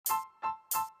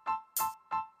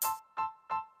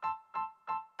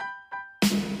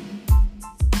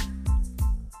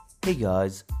Hey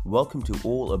guys, welcome to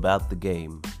All About the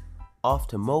Game.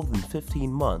 After more than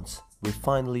 15 months, we're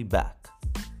finally back.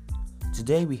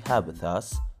 Today we have with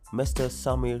us Mr.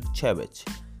 Samir Cheric.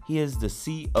 He is the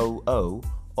COO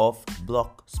of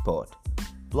Blocksport.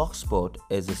 Blocksport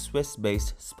is a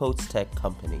Swiss-based sports tech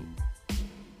company.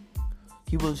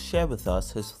 He will share with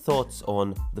us his thoughts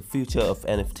on the future of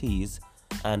NFTs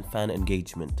and fan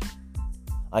engagement.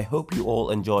 I hope you all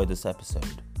enjoy this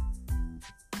episode.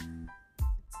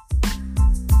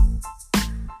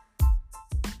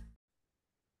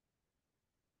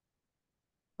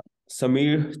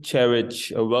 Samir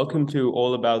Cheric, welcome to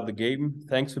All About the Game.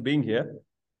 Thanks for being here.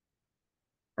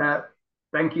 Uh,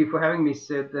 Thank you for having me,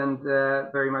 Sid, and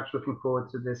very much looking forward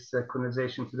to this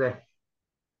conversation today.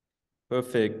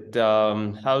 Perfect.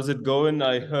 How's it going?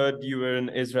 I heard you were in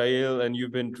Israel and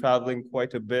you've been traveling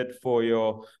quite a bit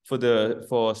for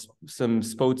some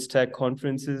sports tech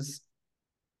conferences.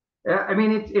 I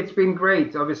mean, it's been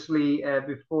great. Obviously,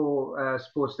 before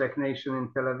Sports Tech Nation in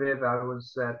Tel Aviv, I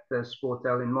was at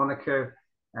Sportel in Monaco.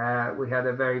 We had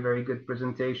a very good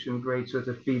presentation, great sort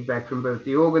of feedback from both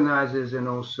the organizers and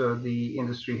also the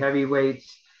industry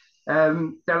heavyweights.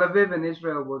 Tel Aviv and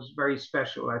Israel was very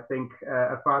special, I think,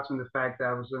 apart from the fact that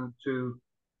I was on two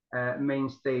main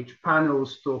stage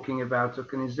panels talking about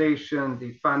tokenization,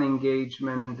 the fan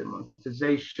engagement, the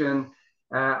monetization.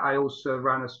 I also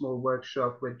ran a small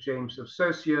workshop with James of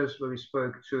Socios where we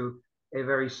spoke to a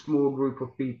very small group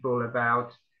of people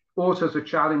about all sorts of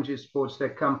challenges sports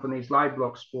tech companies like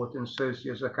Blocksport and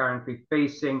Socios are currently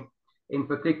facing. In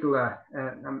particular,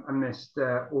 amidst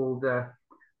all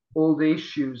the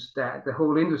issues that the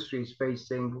whole industry is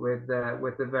facing with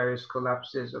the various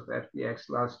collapses of FTX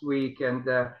last week, and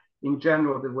in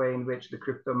general the way in which the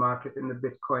crypto market and the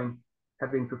Bitcoin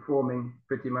have been performing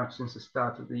pretty much since the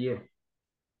start of the year.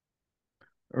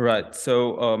 Right.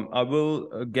 So I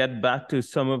will get back to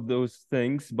some of those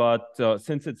things, but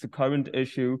since it's a current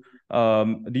issue,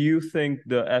 do you think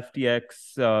the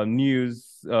FTX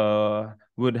news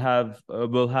will have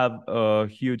a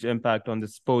huge impact on the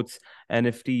sports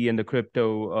NFT and the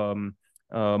crypto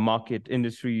market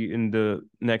industry in the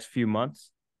next few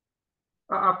months?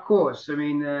 Of course, I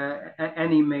mean,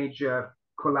 any major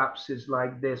collapses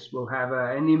like this will have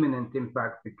an imminent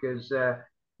impact because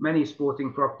many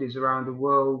sporting properties around the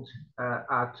world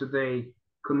are today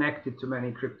connected to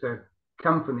many crypto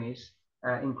companies,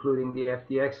 including the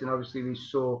FTX. And obviously, we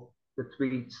saw the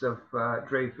tweets of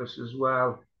Dreyfus as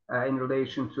well in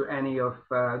relation to any of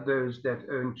those that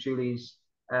own Chili's,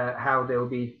 how they'll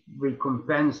be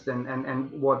recompensed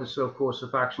and what the course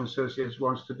of action Socios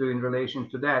wants to do in relation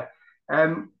to that.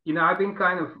 I've been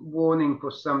kind of warning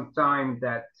for some time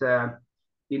that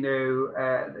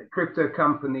crypto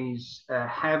companies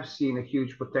have seen a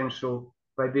huge potential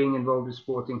by being involved in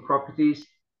sporting properties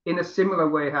in a similar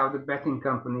way how the betting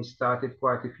companies started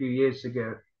quite a few years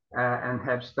ago and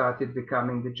have started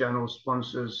becoming the general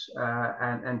sponsors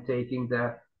and taking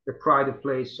the pride of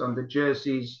place on the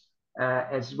jerseys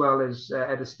as well as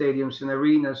at the stadiums and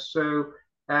arenas. So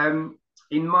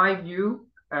in my view,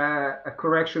 a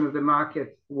correction of the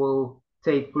market will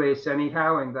take place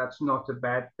anyhow, and that's not a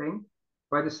bad thing.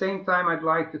 But at the same time, I'd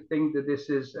like to think that this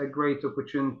is a great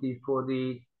opportunity for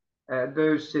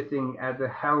those sitting at the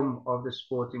helm of the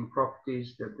sporting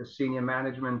properties, that the senior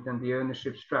management and the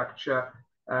ownership structure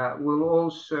will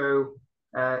also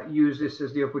use this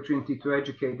as the opportunity to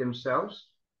educate themselves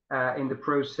in the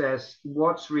process,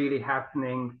 what's really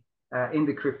happening in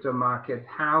the crypto market,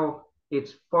 how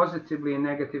it's positively and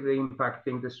negatively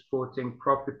impacting the sporting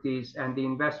properties and the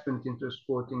investment into the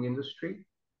sporting industry,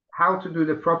 how to do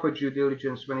the proper due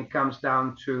diligence when it comes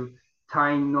down to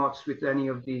tying knots with any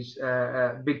of these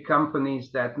big companies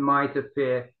that might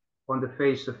appear on the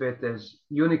face of it as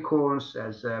unicorns,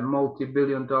 as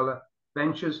multi-billion-dollar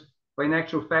ventures, but in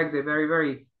actual fact, they're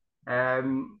very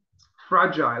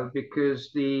fragile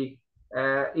because the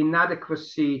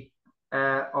inadequacy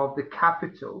of the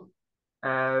capital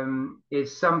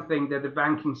is something that the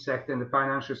banking sector and the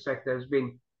financial sector has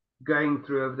been going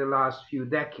through over the last few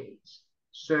decades.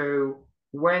 So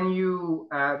when you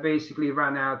basically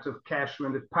run out of cash,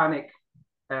 when the panic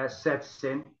sets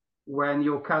in, when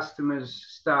your customers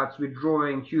start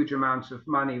withdrawing huge amounts of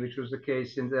money, which was the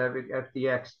case in the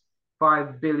FTX,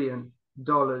 $5 billion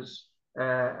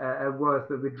worth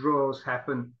of withdrawals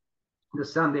happened the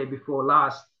Sunday before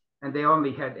last, and they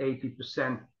only had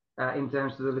 80% in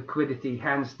terms of the liquidity.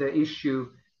 Hence, the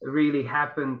issue really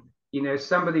happened.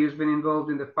 Somebody who's been involved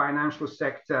in the financial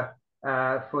sector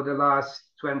for the last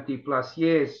 20 plus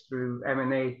years through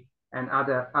M&A and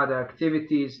other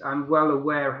activities, I'm well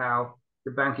aware how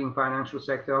the banking financial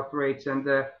sector operates. And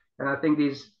I think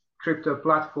these crypto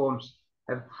platforms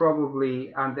have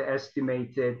probably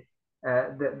underestimated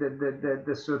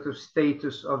the sort of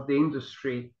status of the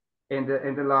industry in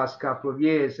the last couple of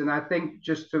years. And I think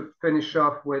just to finish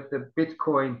off with the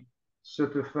Bitcoin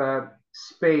sort of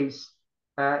space,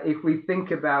 if we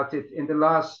think about it, in the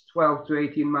last 12 to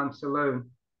 18 months alone,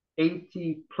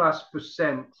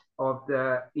 80+% of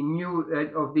the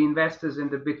investors in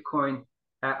the Bitcoin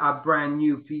are brand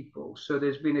new people. So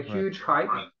there's been a huge hype,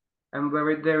 and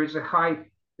where there is a hype,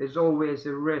 there's always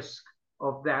a risk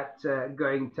of that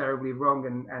going terribly wrong,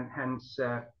 and hence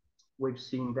we've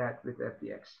seen that with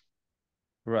FTX.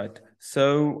 Right.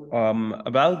 So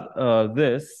about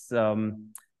this,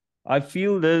 I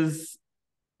feel there's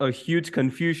a huge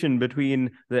confusion between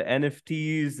the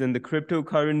NFTs and the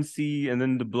cryptocurrency and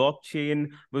then the blockchain,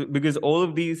 because all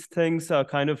of these things are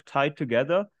kind of tied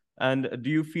together. And do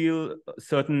you feel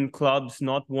certain clubs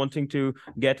not wanting to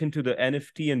get into the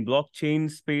NFT and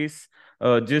blockchain space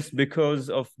just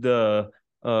because of the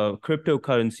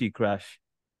cryptocurrency crash?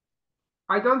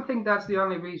 I don't think that's the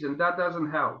only reason. That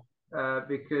doesn't help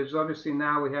because obviously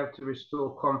now we have to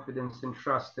restore confidence and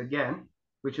trust again,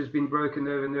 which has been broken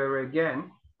over and over again.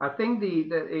 I think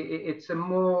it's a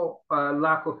more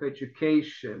lack of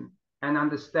education and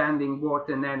understanding what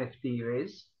an NFT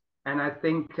is. And I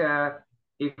think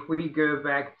if we go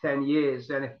back 10 years,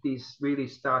 NFTs really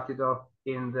started off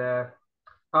in the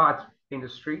art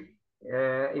industry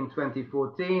in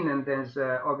 2014. And there's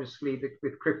obviously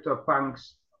with CryptoPunks,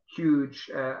 huge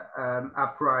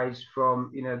uprise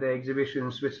from the exhibition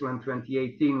in Switzerland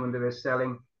 2018 when they were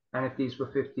selling NFTs for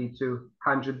 $50 to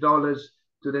 $100,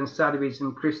 to then Sotheby's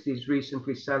and Christie's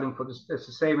recently selling for the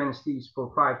same NFTs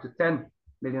for $5 to $10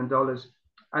 million.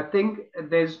 I think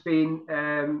there's been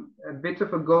a bit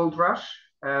of a gold rush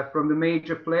from the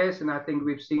major players, and I think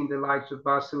we've seen the likes of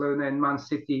Barcelona and Man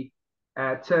City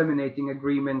terminating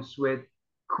agreements with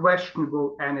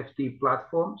questionable NFT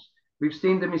platforms. We've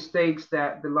seen the mistakes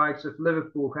that the likes of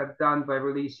Liverpool have done by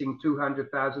releasing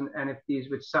 200,000 NFTs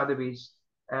with Sotheby's,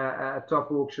 a top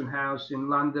auction house in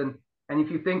London. And if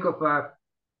you think of a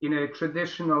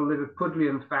traditional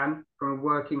Liverpudlian fan from a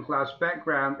working class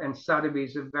background, and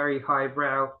Sotheby's a very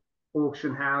highbrow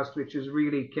auction house which has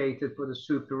really catered for the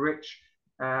super rich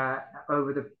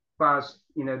over the past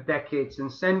decades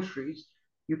and centuries,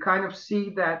 you kind of see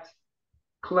that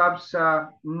clubs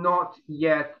are not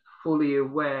yet fully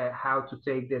aware how to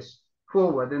take this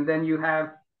forward. And then you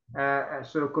have a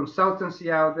sort of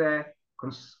consultancy out there,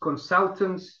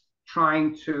 consultants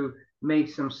trying to make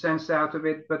some sense out of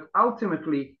it. But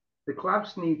ultimately, the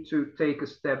clubs need to take a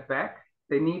step back.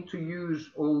 They need to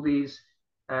use all these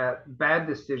bad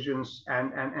decisions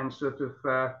and sort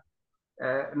of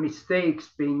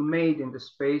mistakes being made in the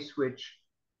space, which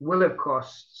will have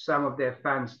cost some of their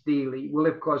fans dearly, will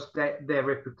have cost their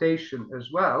reputation as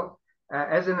well,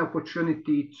 as an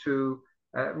opportunity to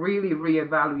really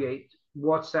reevaluate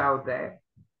what's out there,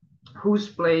 who's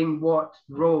playing what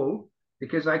role,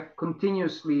 because I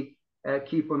continuously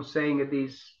keep on saying at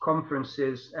these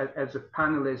conferences as a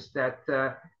panelist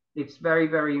that it's very,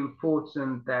 very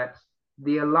important that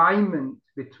the alignment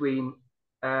between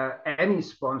any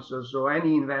sponsors or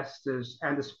any investors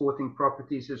and the sporting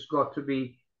properties has got to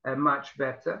be much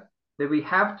better, that we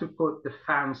have to put the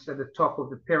fans at the top of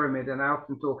the pyramid. And I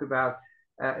often talk about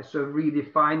sort of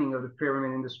redefining of the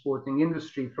pyramid in the sporting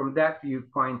industry from that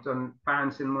viewpoint on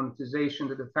fans and monetization,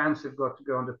 that the fans have got to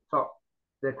go on the top,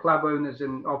 the club owners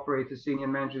and operators, senior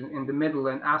managers in the middle,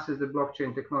 and us as the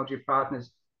blockchain technology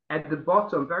partners at the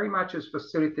bottom, very much as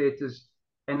facilitators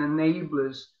and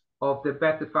enablers of the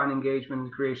better fan engagement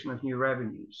and creation of new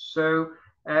revenues. So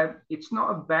it's not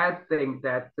a bad thing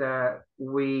that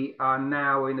we are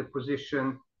now in a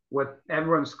position where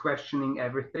everyone's questioning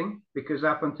everything, because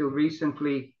up until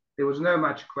recently, there was no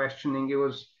much questioning. It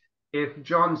was if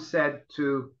John said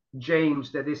to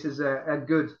James that this is a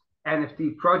good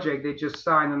NFT project, they just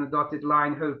sign on a dotted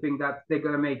line hoping that they're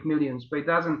going to make millions, but it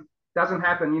doesn't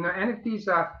happen. NFTs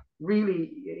are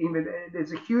really,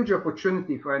 there's a huge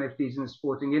opportunity for NFTs in the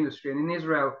sporting industry. And in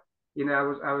Israel, I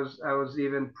was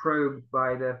even probed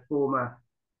by the former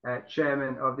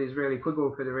chairman of the Israeli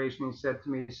Football Federation. He said to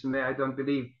me, Samir, I don't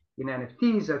believe in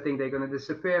NFTs. I think they're going to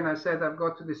disappear. And I said, I've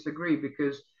got to disagree,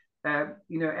 because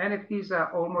NFTs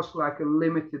are almost like a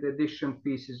limited edition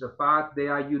pieces of art. They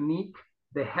are unique.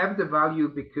 They have the value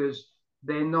because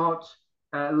they're not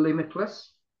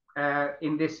limitless.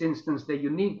 In this instance, they're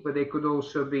unique, but they could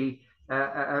also be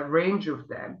a range of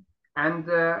them. And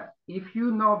if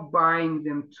you're not buying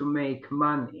them to make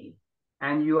money,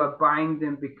 and you are buying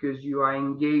them because you are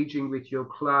engaging with your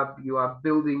club, you are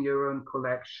building your own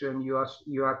collection, you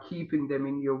are keeping them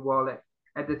in your wallet,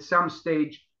 and at some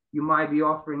stage you might be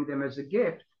offering them as a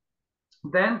gift,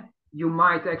 then you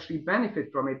might actually benefit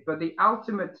from it. But the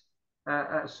ultimate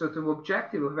sort of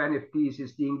objective of NFTs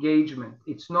is the engagement.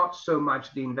 It's not so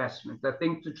much the investment. I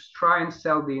think to try and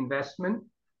sell the investment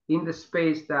in the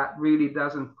space that really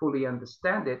doesn't fully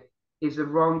understand it is a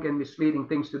wrong and misleading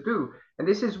thing to do. And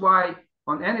this is why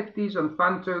on NFTs, on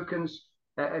fund tokens,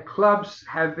 clubs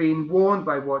have been warned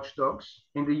by watchdogs.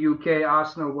 In the UK,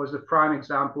 Arsenal was a prime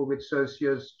example with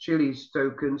Socios Chile's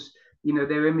tokens. You know,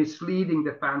 they were misleading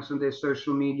the fans on their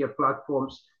social media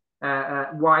platforms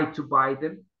why to buy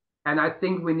them. And I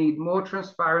think we need more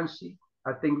transparency.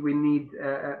 I think we need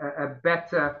a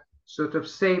better sort of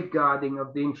safeguarding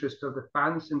of the interest of the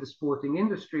fans in the sporting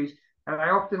industries. And I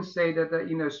often say that,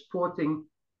 you know, sporting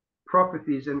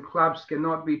properties and clubs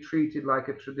cannot be treated like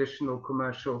a traditional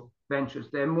commercial ventures.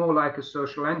 They're more like a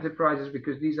social enterprises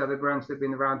because these are the brands that have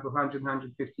been around for 100,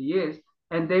 150 years,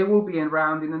 and they will be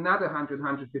around in another 100,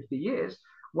 150 years.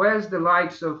 Whereas the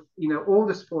likes of, you know, all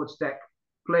the sports tech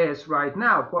players right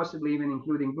now, possibly even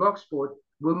including Blocksport,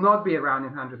 will not be around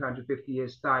in 100, 150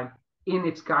 years' time in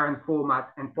its current format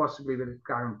and possibly with its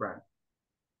current brand.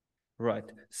 Right.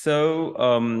 So,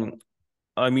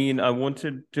 I mean, I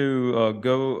wanted to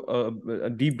go a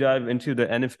deep dive into the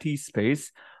NFT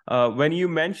space. When you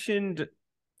mentioned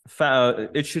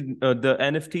the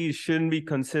NFTs shouldn't be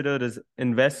considered as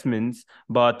investments,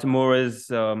 but more as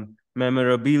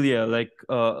memorabilia, like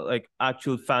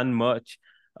actual fan merch.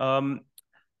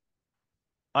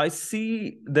 I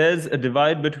see there's a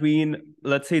divide between,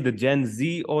 let's say, the Gen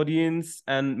Z audience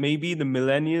and maybe the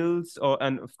millennials,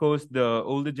 and of course the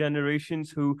older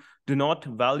generations who do not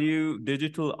value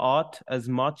digital art as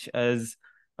much as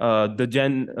the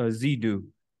Gen Z do.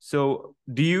 So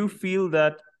do you feel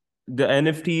that the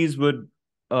NFTs would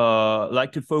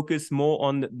like to focus more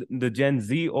on the Gen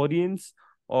Z audience,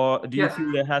 or do you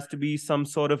feel there has to be some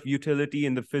sort of utility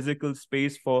in the physical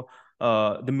space for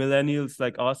the millennials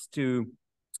like us to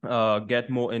get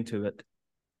more into it?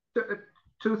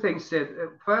 Two things said.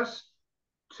 First,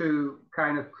 to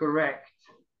kind of correct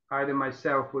either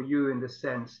myself or you in the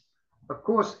sense, of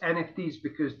course, NFTs,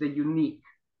 because they're unique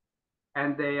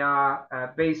and they are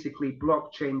basically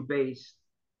blockchain based,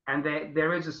 and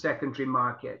there is a secondary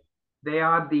market, they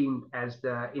are deemed as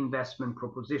the investment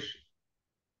proposition.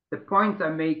 The point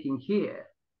I'm making here,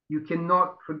 you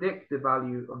cannot predict the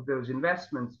value of those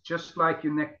investments, just like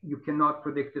you cannot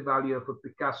predict the value of a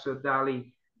Picasso,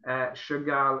 Dali,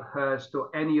 Chagall, Hearst, or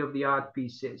any of the art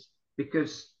pieces,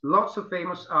 because lots of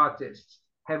famous artists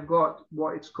have got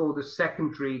what it's called a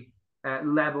secondary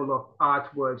level of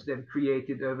artworks they've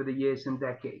created over the years and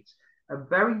decades. A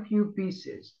very few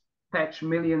pieces fetch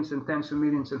millions and tens of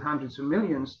millions and hundreds of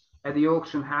millions at the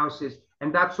auction houses,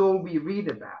 and that's all we read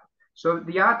about. So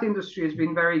the art industry has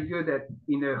been very good at,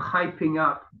 you know, hyping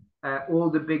up all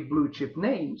the big blue chip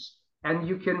names, and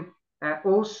you can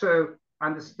also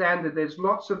understand that there's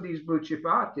lots of these blue chip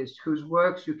artists whose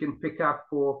works you can pick up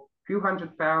for a few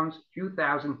 £100, few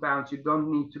 £1,000. You don't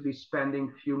need to be spending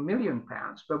a few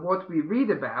 £1,000,000. But what we read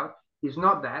about is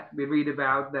not that. We read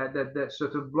about the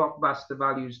sort of blockbuster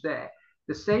values there.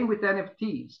 The same with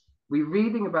NFTs. We're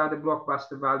reading about the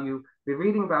blockbuster value. We're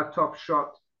reading about Top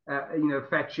Shot, you know,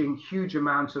 fetching huge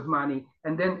amounts of money.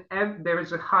 And then there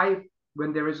is a hype.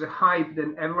 When there is a hype,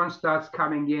 then everyone starts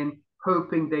coming in,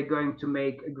 hoping they're going to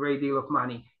make a great deal of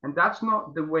money. And that's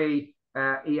not the way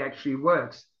it actually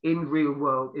works in real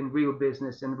world, in real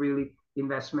business, and really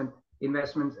investment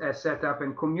setup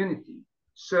and community.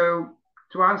 So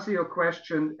to answer your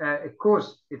question, of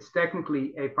course, it's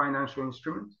technically a financial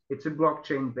instrument. It's a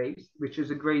blockchain based, which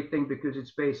is a great thing because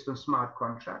it's based on smart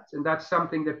contracts. And that's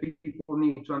something that people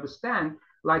need to understand.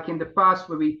 Like in the past,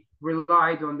 where we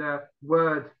relied on the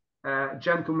word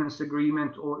gentleman's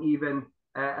agreement or even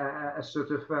a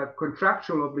sort of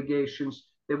contractual obligations,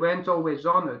 they weren't always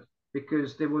honored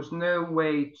because there was no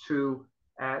way to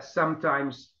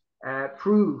sometimes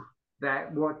prove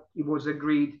that what was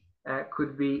agreed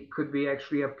could be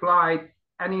actually applied.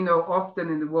 And, you know, often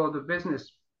in the world of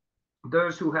business,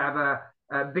 those who have a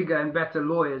bigger and better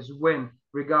lawyers win,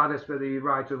 regardless whether you're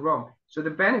right or wrong. So the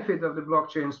benefit of the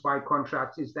blockchain smart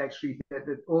contracts is actually that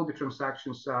all the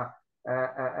transactions are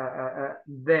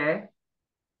there.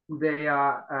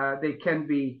 They can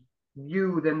be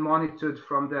viewed and monitored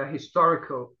from the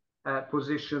historical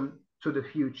position to the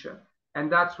future.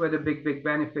 And that's where the big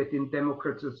benefit in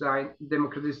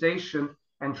democratization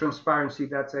and transparency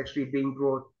that's actually being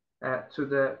brought to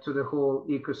the whole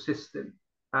ecosystem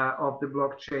of the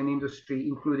blockchain industry,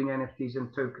 including NFTs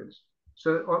and tokens.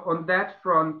 So on that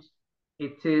front,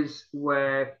 it is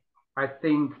where I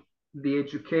think the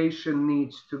education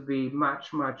needs to be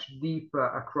much, much deeper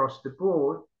across the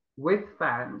board with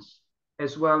fans,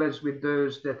 as well as with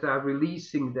those that are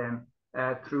releasing them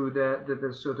through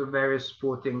the sort of various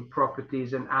sporting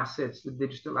properties and assets, the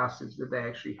digital assets that they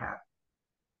actually have.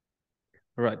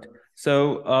 Right.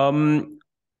 So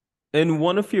in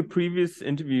one of your previous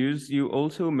interviews, you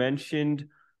also mentioned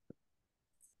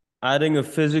adding a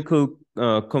physical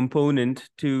component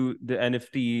to the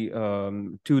NFT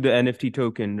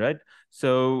token, right?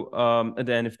 So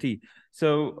the NFT.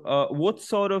 So what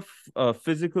sort of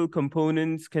physical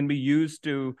components can be used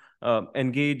to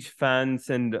engage fans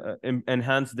and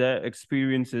enhance their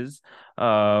experiences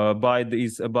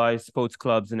by sports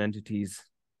clubs and entities?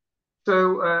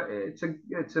 So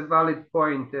it's a valid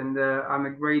point, and I'm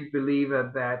a great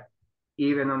believer that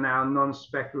even on our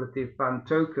non-speculative fund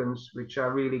tokens, which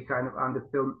are really kind of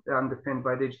underpinned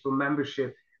by digital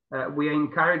membership, we are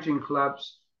encouraging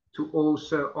clubs to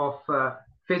also offer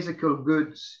physical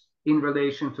goods in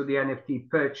relation to the NFT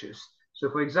purchase. So,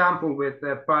 for example, with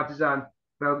Partizan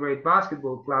Belgrade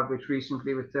Basketball Club, which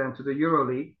recently returned to the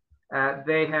EuroLeague,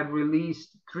 they have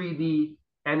released 3D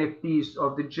NFTs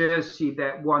of the jersey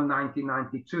that won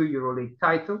 1992 EuroLeague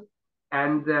title,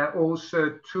 and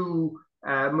also two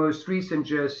most recent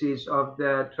jerseys of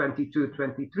the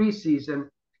 22-23 season.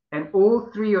 And all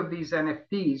three of these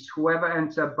NFTs, whoever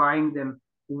ends up buying them,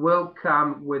 will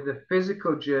come with a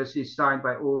physical jersey signed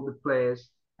by all the players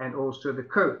and also the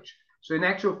coach. So in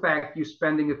actual fact, you're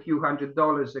spending a few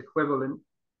 $100s equivalent,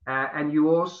 and you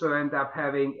also end up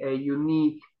having a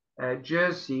unique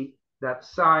jersey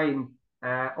that's signed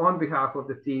on behalf of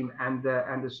the team and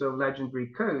the so legendary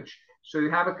coach. So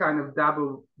you have a kind of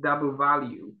double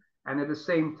value. And at the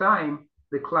same time,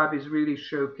 the club is really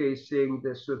showcasing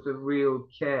the sort of real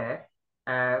care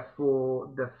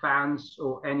for the fans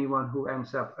or anyone who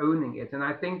ends up owning it. And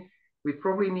I think we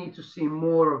probably need to see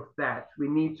more of that. We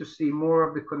need to see more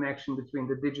of the connection between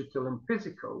the digital and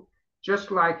physical.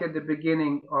 Just like at the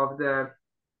beginning of the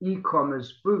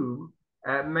e-commerce boom,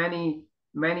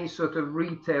 many sort of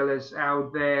retailers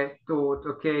out there thought,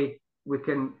 okay, we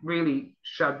can really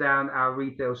shut down our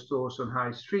retail stores on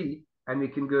high street and we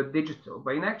can go digital.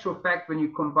 But in actual fact, when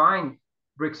you combine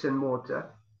bricks and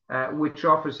mortar, which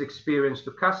offers experience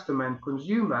to customer and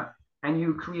consumer, and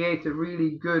you create a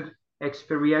really good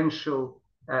experiential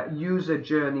user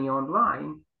journey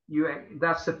online,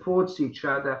 that supports each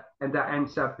other, and that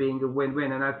ends up being a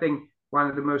win-win. And I think one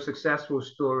of the most successful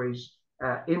stories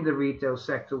in the retail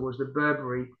sector was the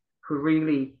Burberry, who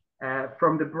really,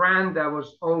 from the brand that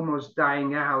was almost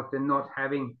dying out and not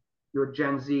having your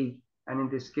Gen Z, and in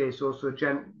this case also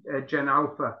Gen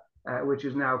Alpha, which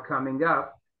is now coming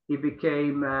up, he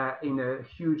became in a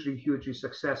hugely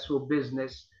successful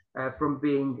business from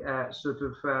being sort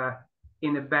of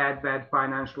in a bad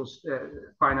financial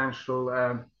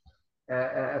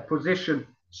position.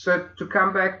 So to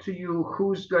come back to you,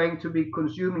 who's going to be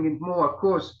consuming it more? Of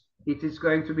course, it is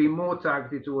going to be more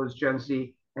targeted towards Gen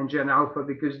Z and Gen Alpha,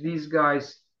 because these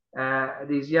guys,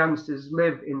 these youngsters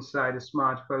live inside the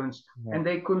smartphones, and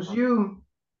they consume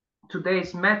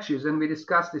today's matches. And we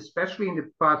discussed, especially in the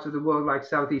parts of the world like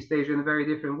Southeast Asia, in a very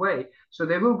different way. So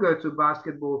they will go to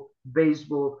basketball,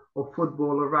 baseball, or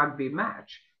football or rugby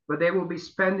match, but they will be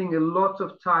spending a lot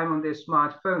of time on their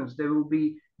smartphones. They will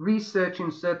be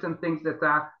researching certain things that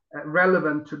are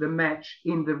relevant to the match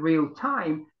in the real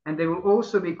time, and they will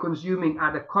also be consuming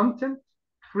other content,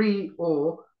 free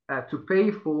or to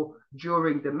pay for,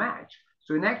 during the match.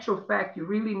 So in actual fact, you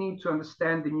really need to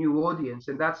understand the new audience,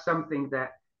 and that's something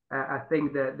that I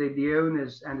think that the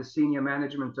owners and the senior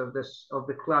management of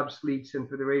the clubs, leagues, and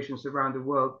federations around the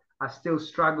world are still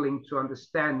struggling to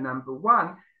understand, number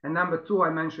one. And number two, I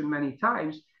mentioned many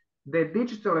times, the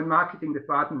digital and marketing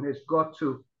department has got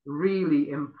to really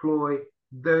employ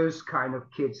those kind of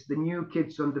kids, the new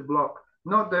kids on the block,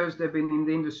 not those that have been in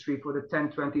the industry for the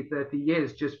 10, 20, 30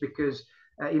 years just because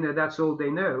that's all they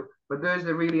know, but those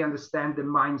that really understand the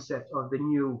mindset of the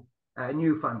new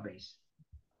fan base.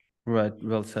 Right,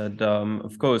 well said.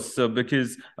 Of course, so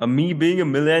because me being a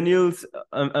millennial,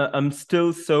 I'm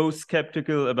still so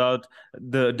skeptical about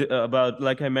about,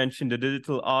 like I mentioned, the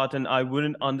digital art, and I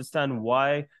wouldn't understand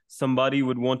why somebody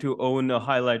would want to own a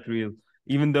highlight reel.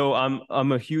 Even though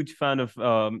I'm a huge fan of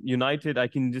United, I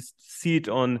can just see it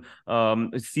on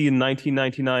see in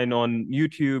 1999 on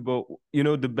YouTube, or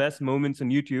the best moments on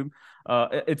YouTube.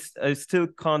 I still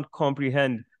can't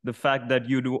comprehend the fact that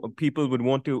people would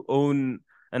want to own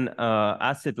an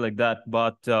asset like that.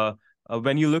 But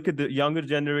when you look at the younger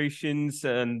generations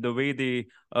and the way they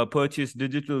purchase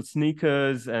digital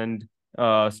sneakers and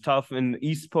stuff in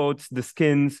esports, the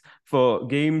skins for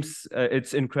games.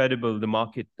 It's incredible, the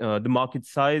market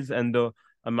size and the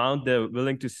amount they're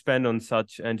willing to spend on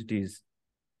such entities.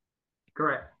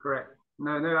 Correct.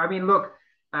 No. I mean, look,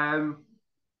 I'm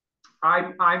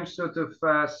sort of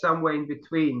somewhere in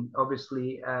between,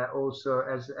 obviously, also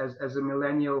as a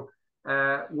millennial,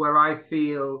 where I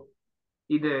feel,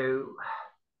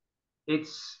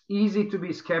 it's easy to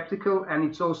be skeptical, and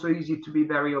it's also easy to be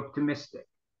very optimistic.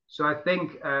 So I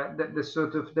think that the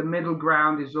sort of the middle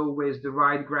ground is always the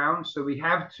right ground. So we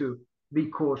have to be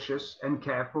cautious and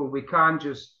careful. We can't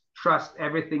just trust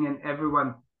everything and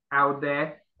everyone out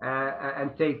there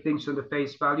and take things on the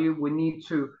face value. We need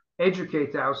to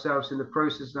educate ourselves in the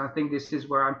process. And I think this is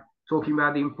where I'm talking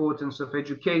about the importance of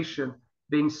education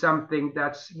being something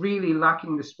that's really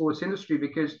lacking the sports industry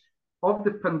because of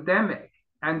the pandemic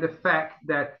and the fact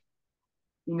that,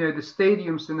 the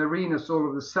stadiums and arenas all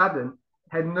of a sudden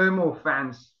had no more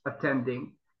fans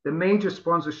attending. The major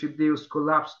sponsorship deals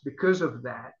collapsed because of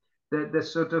that. The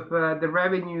sort of the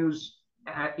revenues,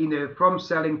 from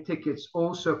selling tickets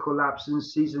also collapsed, and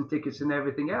season tickets and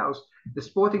everything else. The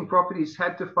sporting properties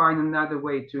had to find another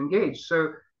way to engage. So,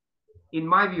 in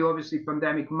my view, obviously,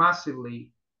 pandemic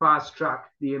massively fast-tracked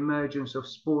the emergence of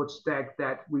sports tech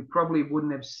that we probably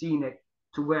wouldn't have seen it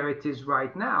to where it is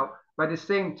right now. But at the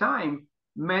same time,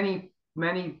 many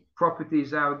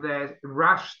properties out there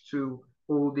rush to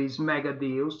all these mega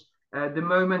deals. The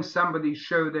moment somebody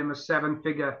showed them a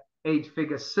 7-figure,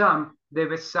 8-figure sum, they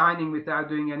were signing without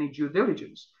doing any due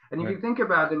diligence. And if you think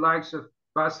about the likes of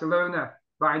Barcelona,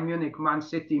 Bayern Munich, Man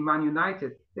City, Man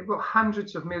United, they've got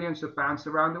hundreds of millions of fans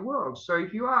around the world. So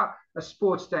if you are a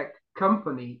sports tech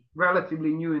company,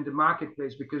 relatively new in the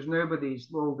marketplace, because nobody's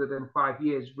older than 5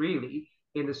 years really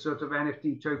in the sort of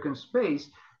NFT token space,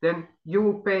 then you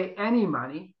will pay any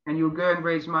money and you'll go and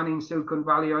raise money in Silicon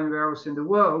Valley or anywhere else in the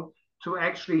world to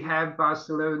actually have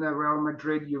Barcelona, Real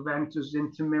Madrid, Juventus,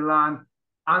 Inter Milan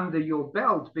under your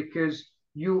belt, because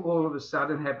you all of a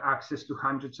sudden have access to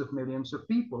hundreds of millions of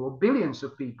people or billions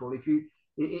of people if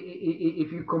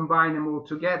you combine them all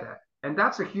together. And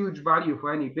that's a huge value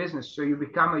for any business. So you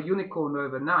become a unicorn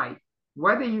overnight.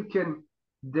 Whether you can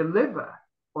deliver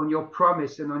on your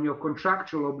promise and on your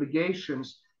contractual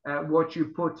obligations, what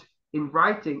you put in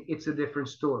writing, it's a different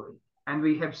story. And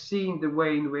we have seen the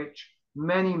way in which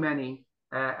many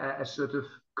sort of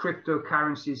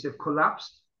cryptocurrencies have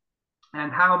collapsed, and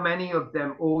how many of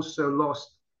them also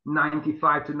lost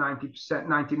 95 to 90%,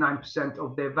 99%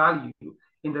 of their value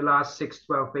in the last 6,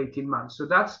 12, 18 months. So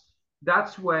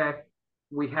that's where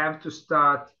we have to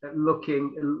start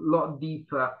looking a lot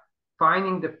deeper,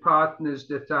 finding the partners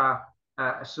that are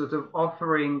sort of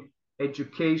offering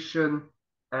education,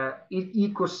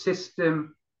 ecosystem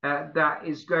that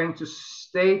is going to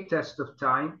stay test of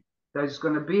time, that is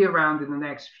going to be around in the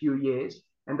next few years,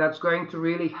 and that's going to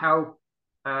really help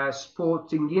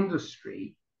sporting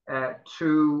industry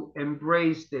to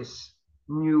embrace this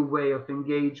new way of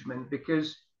engagement.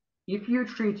 Because if you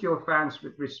treat your fans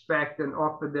with respect and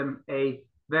offer them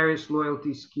various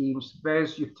loyalty schemes,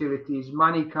 various utilities,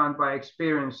 money can't buy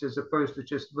experience, as opposed to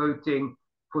just voting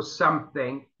for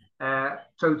something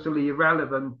totally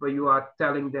irrelevant, but you are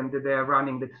telling them that they are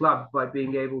running the club by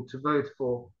being able to vote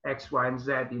for X, Y, and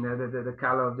Z, the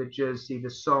color of the jersey, the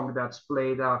song that's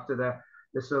played after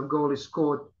the sort of goal is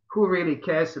scored. Who really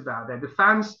cares about that? The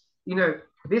fans,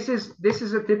 this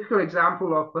is a typical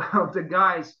example of the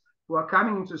guys who are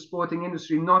coming into the sporting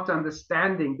industry not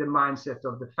understanding the mindset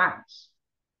of the fans.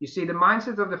 You see, the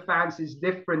mindset of the fans is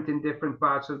different in different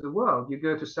parts of the world. You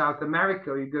go to South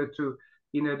America, you go to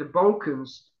the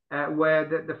Balkans, where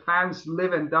the fans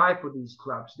live and die for these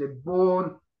clubs. They're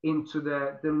born into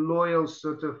the loyal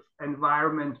sort of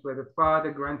environment where the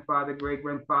father, grandfather,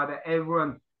 great-grandfather,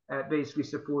 everyone basically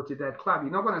supported that club.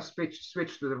 You're not going to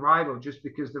switch to the rival just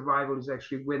because the rival is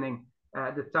actually winning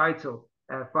the title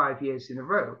 5 years in a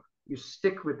row. You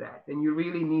stick with that, and you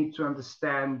really need to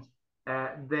understand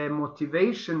their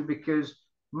motivation, because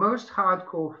most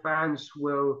hardcore fans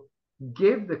will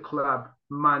give the club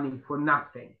money for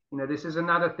nothing. This is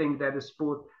another thing that the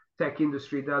sport tech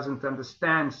industry doesn't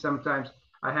understand. Sometimes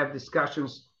I have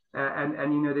discussions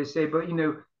and they say, but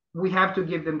we have to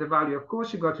give them the value. Of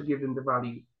course you got to give them the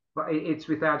value, but it's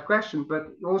without question. But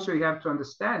also you have to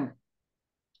understand,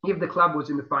 if the club was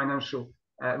in the financial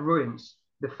ruins,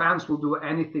 the fans will do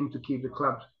anything to keep the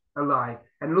club alive.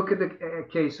 And look at the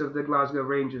case of the Glasgow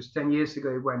Rangers. 10 years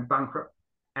ago it went bankrupt,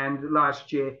 and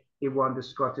last year it won the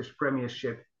Scottish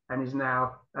Premiership and is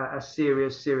now a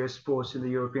serious force in the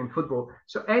European football.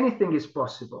 So anything is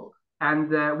possible, and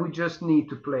we just need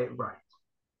to play it right.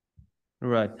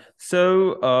 Right.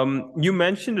 So you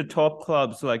mentioned the top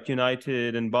clubs like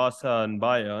United and Barca and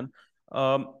Bayern.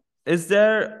 Is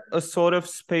there a sort of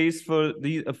space for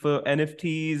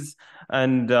NFTs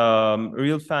and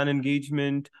real fan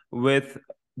engagement with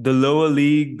the lower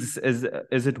leagues? Is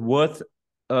it worth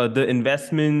the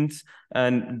investments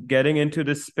and getting into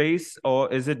this space,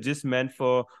 or is it just meant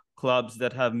for clubs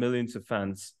that have millions of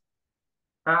fans?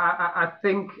 I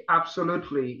think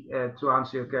absolutely, to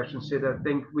answer your question, Sid, I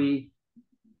think we're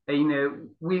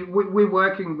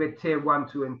working with tier 1,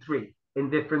 2, and 3 in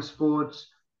different sports.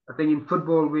 I think in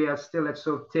football we are still at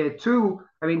sort of tier 2.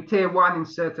 I mean tier 1 in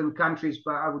certain countries,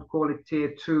 but I would call it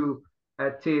tier 2,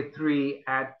 tier 3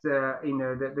 at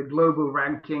the global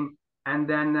ranking. And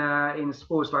then in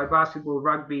sports like basketball,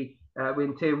 rugby, we're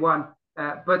in tier 1.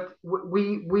 But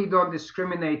we don't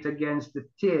discriminate against the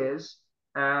tiers,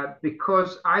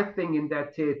 because I think in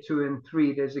that tier 2 and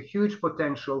 3 there's a huge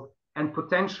potential, and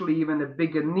potentially even a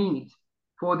bigger need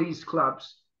for these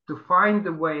clubs to find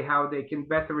a way how they can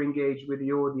better engage with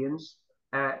the audience,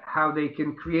 how they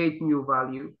can create new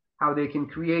value, how they can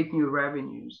create new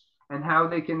revenues, and how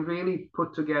they can really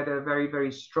put together a very,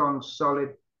 very strong,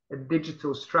 solid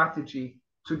digital strategy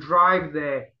to drive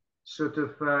their sort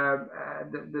of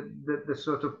the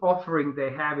sort of offering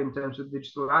they have in terms of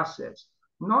digital assets,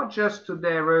 not just to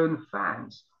their own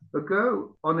fans, but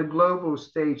go on a global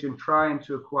stage and trying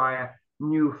to acquire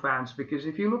new fans. Because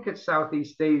if you look at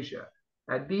Southeast Asia,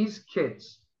 these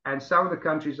kids, and some of the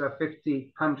countries are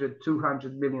 50, 100,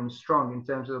 200 million strong in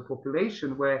terms of the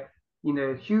population, where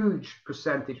a huge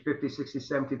percentage, 50, 60,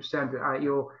 70% are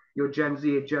your Gen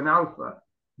Z, Gen Alpha.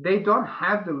 They don't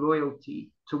have the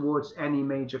loyalty towards any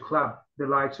major club, the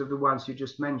likes of the ones you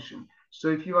just mentioned. So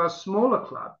if you are a smaller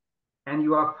club and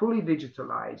you are fully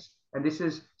digitalized, and this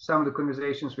is some of the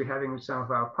conversations we're having with some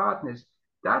of our partners,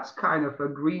 that's kind of a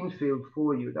greenfield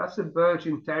for you. That's a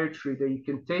virgin territory that you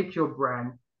can take your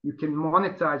brand, you can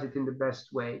monetize it in the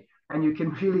best way, and you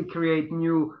can really create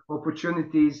new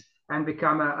opportunities and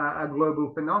become a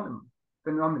global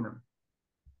phenomenon.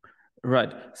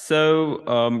 Right. So,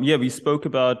 yeah, we spoke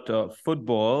about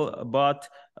football, but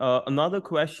another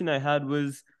question I had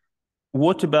was,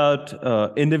 what about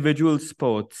individual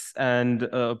sports, and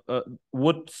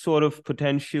what sort of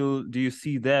potential do you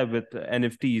see there with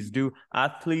NFTs? Do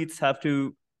athletes have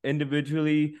to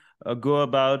individually go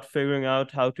about figuring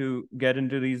out how to get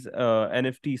into these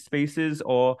NFT spaces,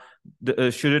 or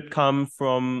should it come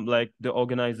from like the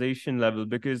organization level?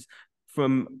 Because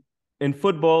from in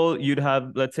football, you'd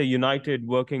have, let's say, United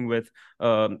working with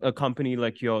a company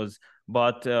like yours,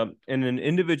 but in an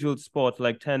individual sport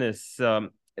like tennis,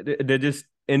 they're just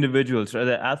individuals, right?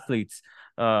 They're athletes.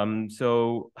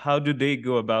 So how do they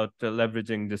go about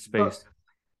leveraging the space?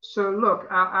 So look,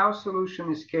 our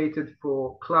solution is catered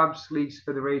for clubs, leagues,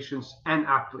 federations, and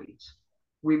athletes.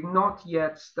 We've not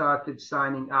yet started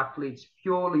signing athletes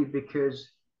purely because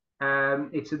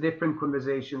it's a different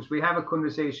conversations. We have a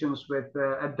conversations with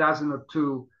a dozen or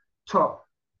two top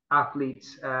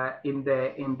athletes in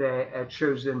their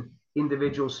chosen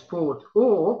individual sport,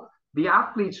 or the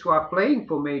athletes who are playing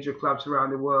for major clubs around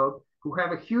the world, who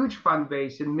have a huge fan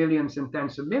base in millions and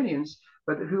tens of millions,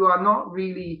 but who are not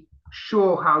really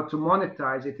sure how to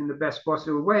monetize it in the best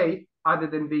possible way, other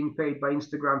than being paid by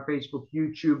Instagram, Facebook,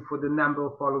 YouTube for the number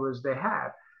of followers they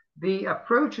have. The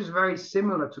approach is very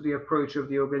similar to the approach of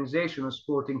the organization of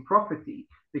Sporting Property,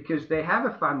 because they have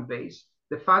a fan base.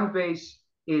 The fan base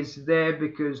is there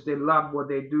because they love what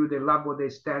they do, they love what they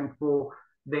stand for,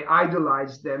 they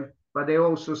idolize them, but they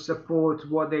also support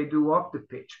what they do off the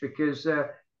pitch. Because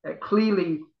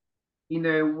clearly,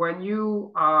 when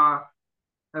you are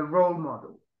a role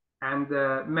model, and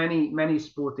many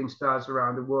sporting stars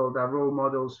around the world are role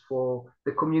models for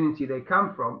the community they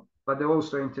come from, but they're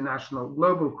also international,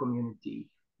 global community.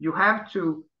 You have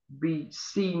to be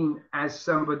seen as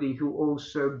somebody who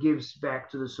also gives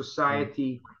back to the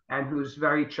society and who's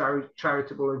very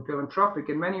charitable and philanthropic,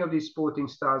 and many of these sporting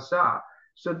stars are.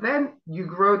 So then you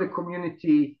grow the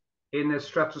community in a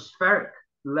stratospheric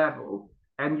level,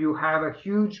 and you have a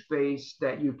huge base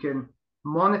that you can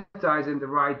monetize in the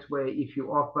right way if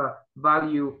you offer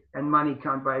value, and money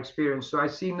count by experience. So I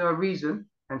see no reason,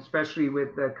 and especially with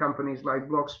companies like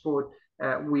Blocksport,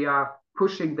 we are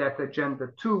pushing that agenda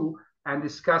too, and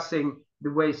discussing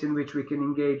the ways in which we can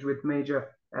engage with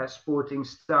major sporting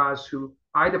stars who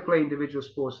either play individual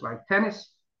sports like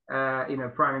tennis,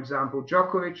 prime example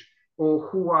Djokovic, or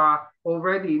who are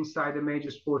already inside a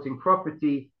major sporting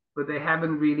property, but they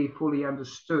haven't really fully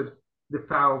understood the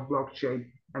power of blockchain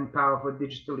and power of a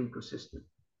digital ecosystem.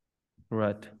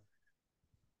 Right.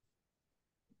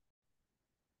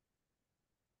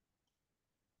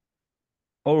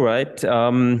 All right.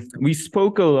 We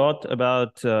spoke a lot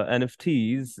about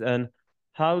NFTs, and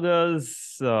how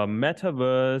does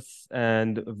metaverse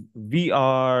and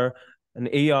VR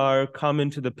and AR come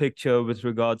into the picture with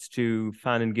regards to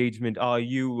fan engagement? Are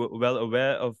you well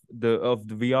aware of the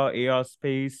VR AR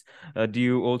space? Do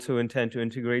you also intend to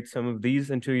integrate some of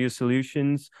these into your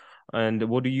solutions? And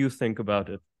what do you think about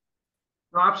it?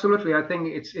 No, absolutely. I think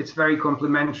it's very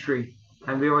complementary,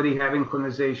 and we're already having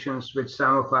conversations with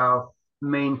some of our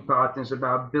main partners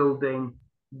about building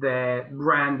their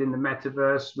brand in the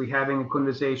metaverse. We're having a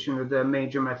conversation with the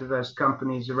major metaverse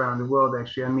companies around the world.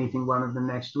 Actually, I'm meeting one of them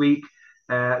next week.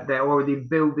 They're already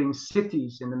building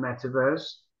cities in the metaverse,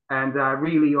 and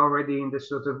really already in the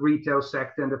sort of retail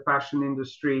sector and the fashion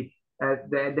industry.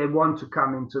 They want to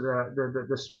come into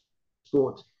the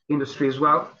sport industry as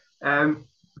well.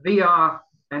 VR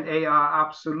and AR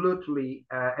absolutely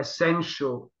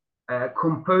essential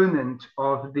component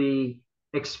of the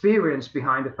experience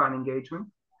behind the fan engagement.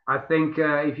 I think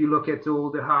if you look at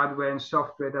all the hardware and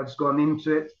software that's gone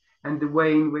into it, and the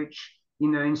way in which,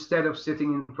 instead of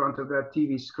sitting in front of the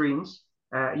TV screens,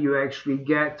 you actually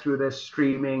get through the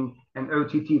streaming and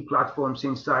OTT platforms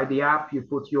inside the app. You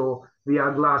put your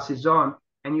VR glasses on,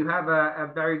 and you have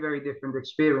a very, very different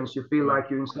experience. You feel like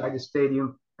you're inside the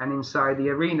stadium and inside the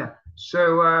arena.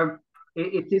 So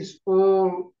it is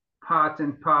all part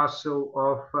and parcel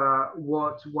of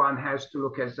what one has to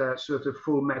look as a sort of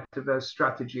full metaverse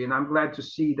strategy. And I'm glad to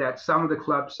see that some of the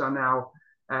clubs are now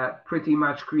pretty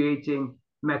much creating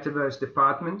metaverse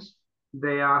departments.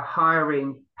 They are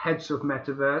hiring heads of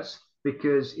metaverse,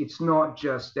 because it's not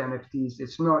just NFTs,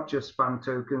 it's not just fan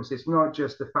tokens, it's not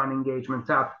just the fan engagement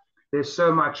app. There's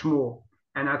so much more.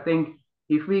 And I think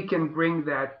if we can bring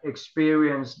that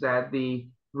experience that the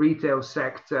retail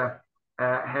sector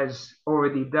has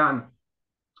already done,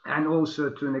 and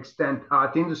also to an extent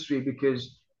art industry,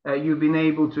 because you've been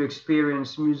able to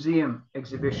experience museum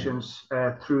exhibitions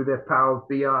through the power of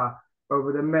VR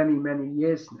over the many, many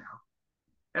years now.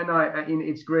 And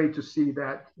it's great to see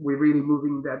that we're really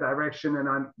moving in that direction. And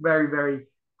I'm very, very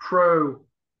pro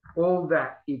all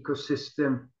that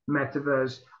ecosystem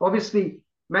metaverse. Obviously,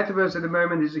 metaverse at the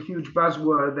moment is a huge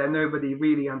buzzword that nobody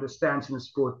really understands in the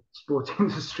sport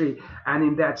industry and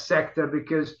in that sector,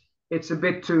 because it's a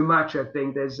bit too much. I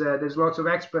think there's lots of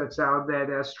experts out there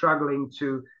that are struggling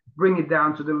to bring it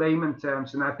down to the layman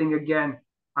terms. And I think, again,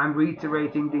 I'm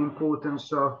reiterating the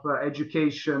importance of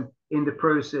education in the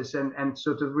process, and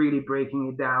sort of really breaking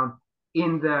it down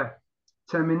in the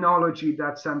terminology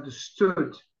that's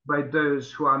understood by those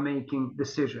who are making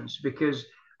decisions. Because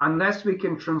unless we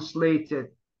can translate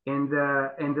it in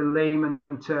the layman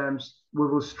terms, we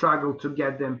will struggle to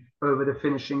get them over the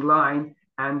finishing line,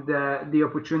 and the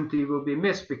opportunity will be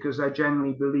missed, because I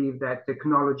genuinely believe that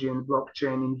technology and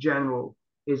blockchain in general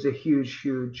is a huge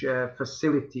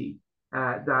facility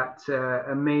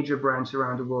that major brands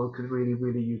around the world could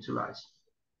really utilize.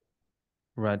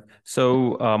 Right.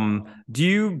 So, do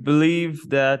you believe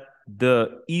that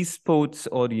the esports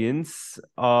audience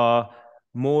are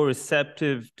more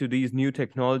receptive to these new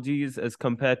technologies as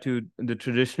compared to the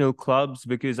traditional clubs?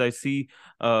 Because I see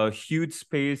a huge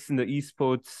space in the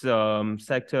esports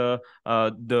sector.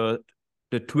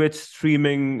 The Twitch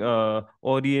streaming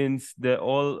audience, they're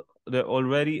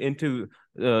already into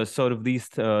sort of these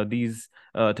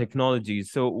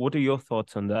technologies. So, what are your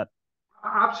thoughts on that?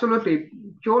 Absolutely,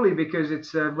 purely because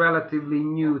it's a relatively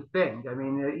new thing. I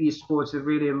mean, esports have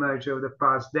really emerged over the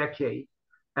past decade,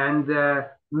 and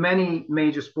many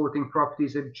major sporting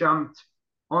properties have jumped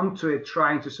onto it,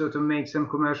 trying to sort of make some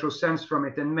commercial sense from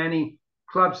it. And many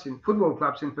clubs, in football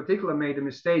clubs in particular, made the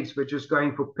mistakes with just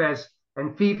going for PES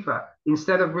and FIFA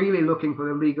instead of really looking for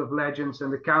the League of Legends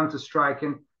and the Counter-Strike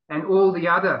and all the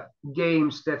other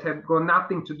games that have got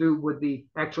nothing to do with the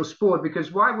actual sport.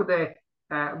 Because why would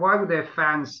their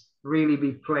fans really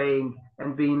be playing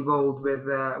and be involved with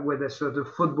a sort of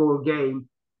football game,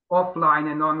 offline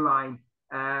and online,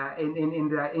 in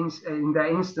the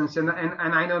instance? And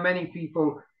I know many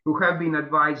people who have been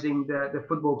advising the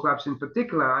football clubs in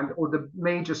particular, or the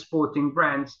major sporting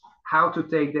brands, how to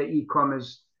take their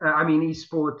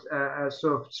esport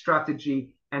sort of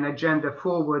strategy and agenda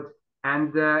forward.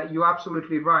 And you're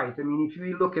absolutely right. I mean, if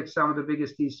we look at some of the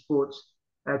biggest esports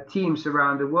teams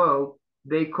around the world,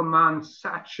 they command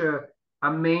such a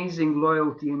amazing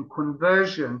loyalty and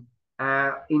conversion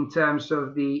in terms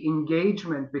of the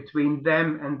engagement between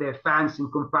them and their fans in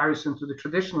comparison to the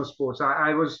traditional sports.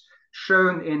 I was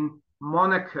shown in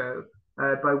Monaco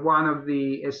by one of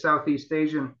the Southeast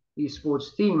Asian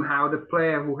esports team how the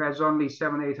player who has only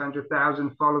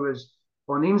 700,000-800,000 followers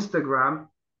on Instagram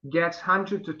gets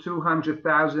 100 to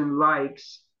 200,000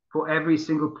 likes for every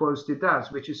single post it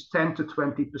does, which is 10 to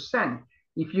 20%.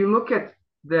 If you look at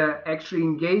the actual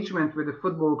engagement with the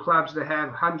football clubs that have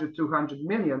 100, 200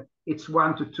 million, it's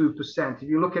 1 to 2%. If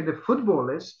you look at the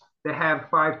footballers that have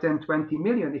 5, 10, 20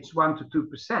 million, it's 1 to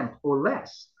 2% or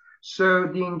less. So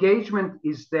the engagement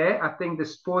is there. I think the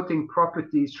sporting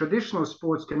properties, traditional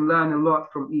sports, can learn a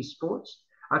lot from esports.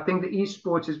 I think the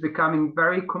esports is becoming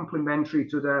very complementary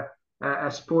to the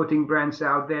sporting brands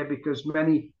out there, because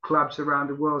many clubs around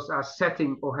the world are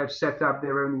setting or have set up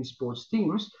their own esports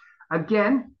teams.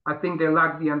 Again, I think they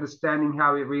lack the understanding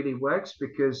how it really works,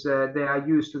 because they are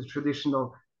used to the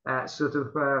traditional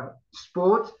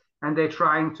sport, and they're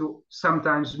trying to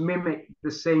sometimes mimic the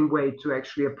same way to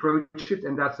actually approach it,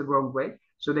 and that's the wrong way.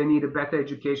 So they need a better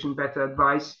education, better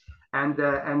advice, and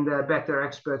better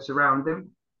experts around them.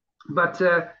 But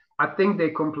I think they're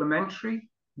complementary.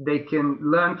 They can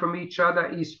learn from each other.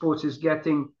 Esports is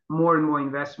getting more and more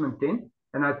investment in,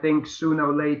 and I think sooner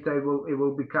or later it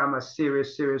will become a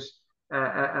serious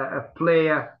a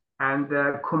player and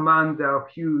commander of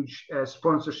huge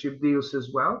sponsorship deals as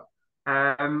well.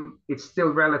 It's still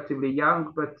relatively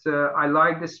young, but I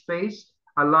like the space.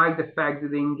 I like the fact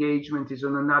that the engagement is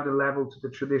on another level to the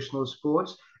traditional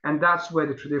sports, and that's where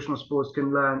the traditional sports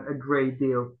can learn a great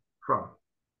deal from.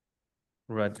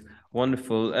 Right.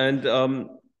 Wonderful. And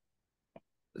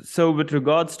so with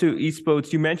regards to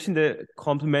esports, you mentioned the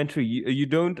complementary. You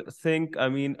don't think, I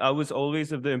mean, I was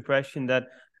always of the impression that,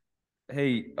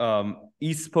 hey,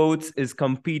 esports is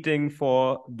competing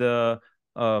for the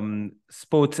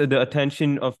sports, the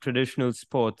attention of traditional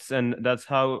sports, and that's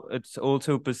how it's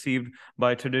also perceived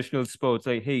by traditional sports.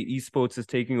 Like, hey, esports is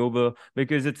taking over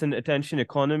because it's an attention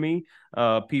economy.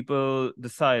 People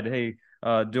decide, hey,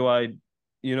 do I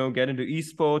get into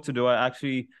esports, or do I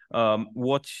actually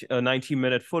watch a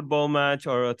 90-minute football match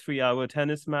or a 3-hour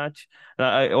tennis match? And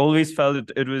I always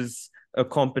felt it was a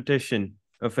competition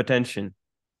of attention.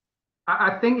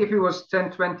 I think if it was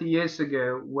 10, 20 years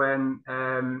ago, when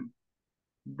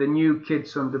the new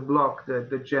kids on the block,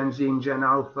 the Gen Z and Gen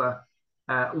Alpha,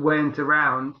 went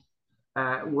around,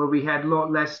 where we had a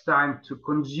lot less time to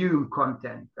consume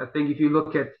content. I think if you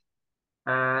look at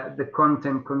the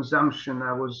content consumption,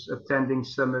 I was attending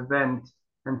some event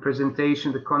and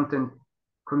presentation, the content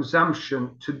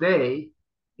consumption today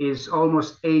is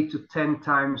almost 8 to 10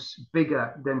 times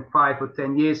bigger than 5 or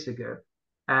 10 years ago.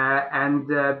 And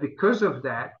because of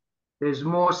that, there's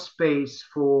more space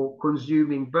for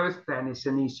consuming both tennis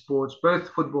and esports, both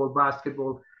football,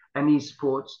 basketball, and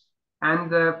esports.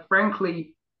 And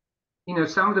frankly,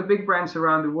 some of the big brands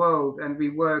around the world, and we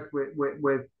work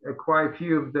with quite a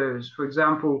few of those. For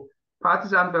example,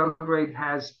 Partizan Belgrade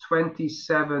has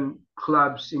 27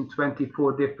 clubs in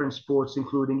 24 different sports,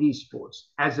 including esports,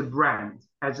 as a brand,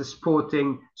 as a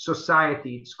sporting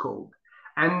society, it's called.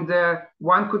 And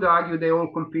one could argue they're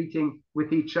all competing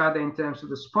with each other in terms of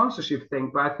the sponsorship thing.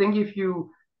 But I think if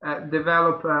you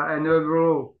develop an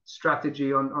overall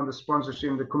strategy on the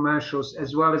sponsorship and the commercials,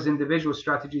 as well as individual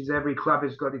strategies, every club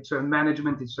has got its own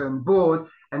management, its own board,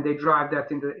 and they drive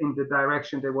that in the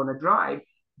direction they want to drive,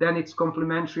 then it's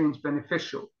complementary and it's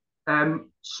beneficial.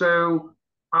 So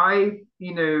I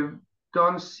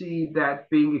don't see that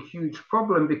being a huge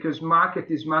problem, because market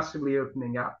is massively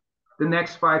opening up. The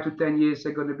next 5 to 10 years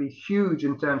are going to be huge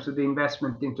in terms of the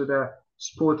investment into the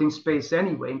sporting space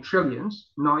anyway, in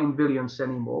trillions, not in billions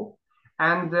anymore.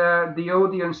 And the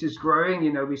audience is growing.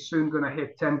 We're soon going to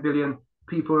hit 10 billion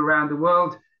people around the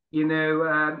world.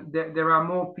 There are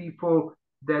more people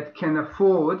that can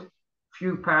afford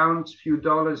few pounds, few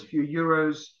dollars, few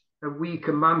euros a week,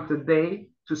 a month, a day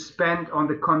to spend on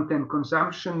the content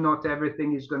consumption. Not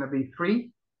everything is going to be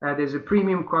free. There's a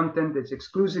premium content, there's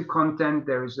exclusive content,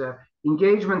 there's a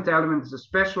engagement element, there's a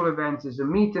special event, there's a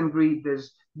meet and greet,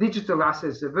 there's digital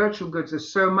assets, there's virtual goods.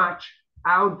 There's so much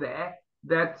out there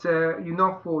that you're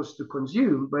not forced to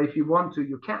consume, but if you want to,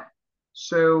 you can.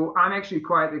 So I'm actually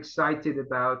quite excited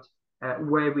about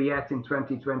where we're at in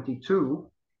 2022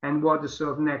 and what the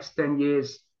sort of next 10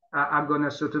 years are going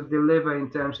to sort of deliver in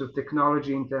terms of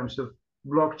technology, in terms of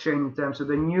blockchain, in terms of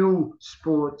the new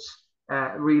sports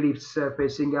really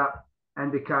surfacing up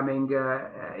and becoming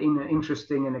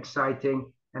interesting and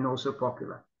exciting and also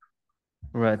popular.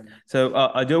 Right. So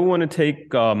I don't want to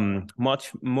take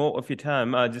much more of your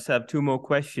time. I just have 2 more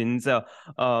questions. So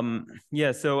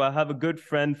I have a good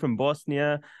friend from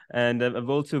Bosnia, and I've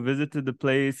also visited the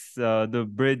place, the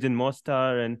bridge in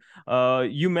Mostar.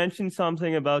 And you mentioned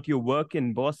something about your work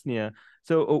in Bosnia.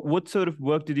 So what sort of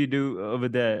work did you do over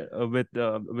there with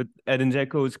Edin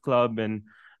Dzeko's club and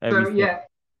everything?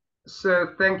 So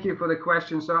So thank you for the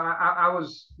question. So I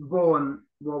was born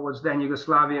what was then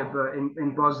Yugoslavia, but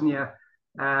in Bosnia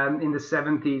in the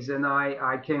 70s, and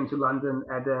I came to London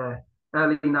at the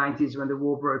early 90s when the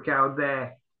war broke out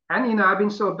there. And I've been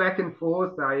so back and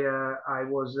forth. I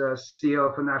was a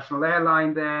CEO of a national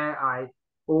airline there. I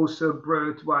also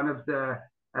brought one of the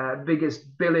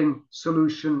biggest billing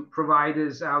solution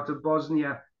providers out of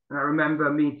Bosnia. And I remember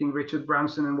meeting Richard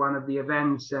Branson in one of the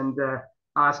events and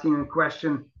asking a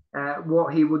question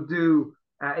what he would do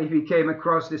if he came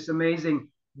across this amazing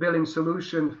billing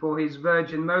solution for his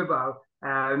Virgin Mobile.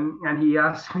 And he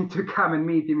asked me to come and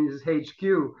meet him in his HQ.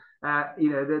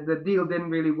 The deal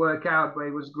didn't really work out, but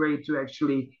it was great to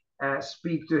actually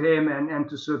speak to him and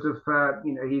to sort of,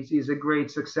 he's a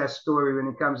great success story when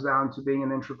it comes down to being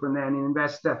an entrepreneur and an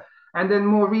investor. And then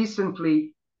more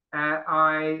recently,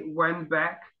 I went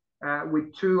back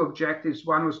with two objectives.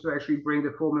 One was to actually bring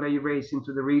the Formula E race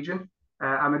into the region.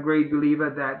 I'm a great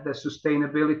believer that the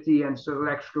sustainability and so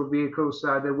electrical vehicles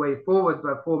are the way forward,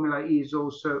 but Formula E is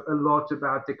also a lot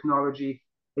about technology.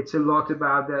 It's a lot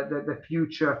about the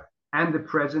future and the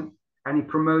present, and it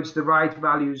promotes the right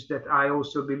values that I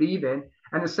also believe in.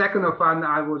 And the second of one,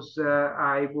 I was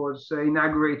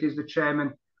inaugurated as the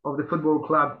chairman of the football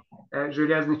club,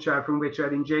 Željezničar, from which I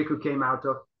think Jaco came out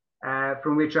of,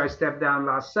 from which I stepped down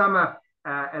last summer,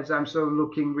 as I'm so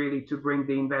looking really to bring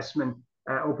the investment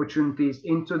opportunities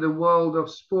into the world of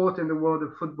sport and the world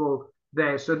of football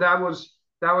there. So that was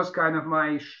kind of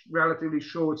my relatively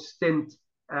short stint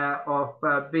of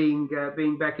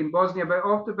being back in Bosnia. But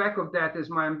off the back of that, as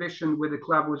my ambition with the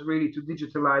club was really to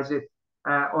digitalize it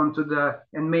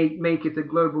and make it a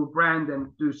global brand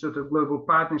and do sort of global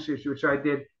partnerships, which I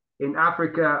did in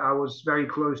Africa. I was very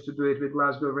close to do it with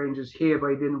Glasgow Rangers here, but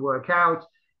it didn't work out.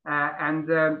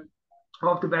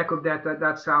 Off the back of that,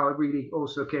 that's how I really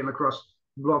also came across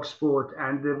Block Sport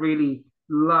and really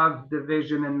loved the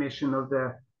vision and mission of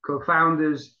the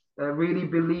co-founders. Really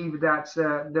believe that's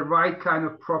the right kind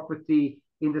of property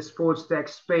in the sports tech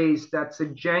space. That's a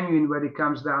genuine when it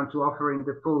comes down to offering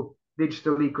the full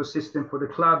digital ecosystem for the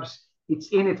clubs. It's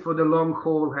in it for the long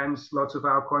haul, hence lots of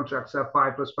our contracts are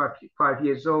 5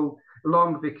 years old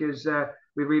long because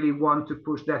we really want to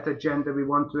push that agenda. We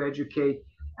want to educate.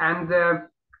 And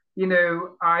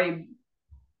I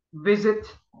visit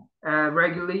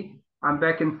regularly. I'm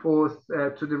back and forth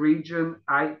to the region.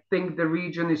 I think the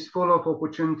region is full of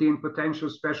opportunity and potential,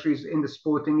 especially in the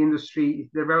sporting industry.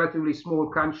 They're relatively small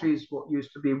countries, what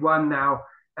used to be one now,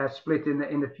 split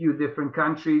in a few different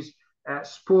countries.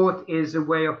 Sport is a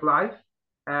way of life.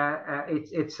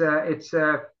 It's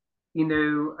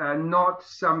not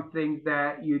something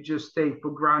that you just take for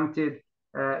granted.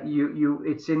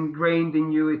 It's ingrained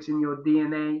in you. It's in your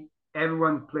DNA.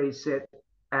 Everyone plays it,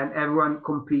 and everyone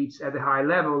competes at a high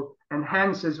level. And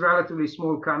hence, as relatively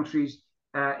small countries,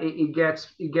 it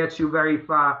gets you very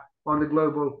far on the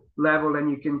global level. And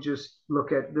you can just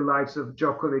look at the likes of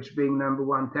Djokovic being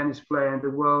 #1 tennis player in the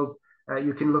world.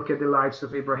 You can look at the likes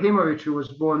of Ibrahimovic, who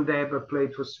was born there but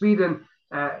played for Sweden.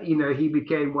 He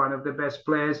became one of the best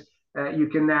players. You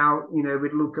can now,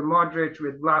 with Luka Modric,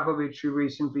 with Vlahovic, who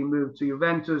recently moved to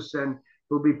Juventus and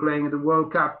will be playing in the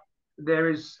World Cup. There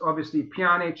is obviously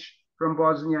Pjanic from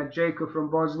Bosnia, Jaco from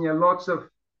Bosnia. Lots of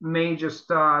major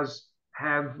stars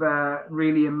have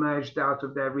really emerged out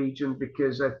of their region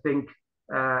because I think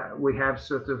we have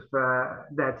sort of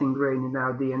that ingrained in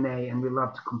our DNA and we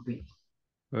love to compete.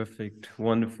 Perfect.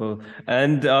 Wonderful.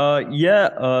 And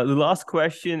the last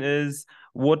question is,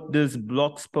 what does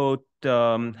Blocksport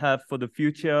have for the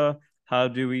future? How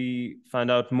do we find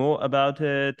out more about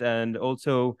it and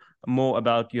also more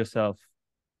about yourself?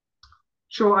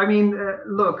 Sure. I mean,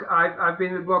 look, I've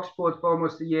been with Blocksport for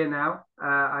almost a year now.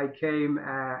 I came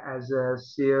as a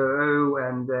COO,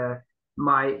 and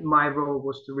my role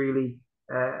was to really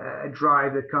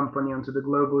drive the company onto the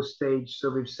global stage.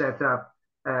 So we've set up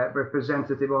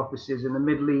representative offices in the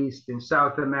Middle East, in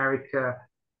South America,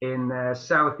 in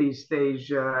Southeast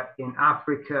Asia, in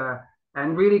Africa,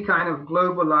 and really kind of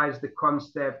globalize the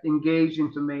concept, engage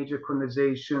into major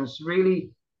conversations,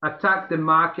 really attack the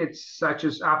markets such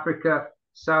as Africa,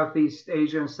 Southeast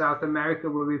Asia, and South America,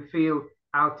 where we feel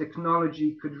our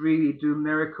technology could really do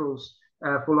miracles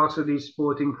for lots of these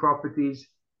sporting properties,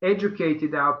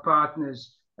 educated our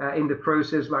partners in the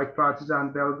process, like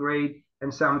Partizan Belgrade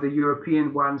and some of the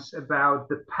European ones, about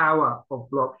the power of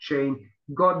blockchain,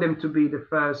 got them to be the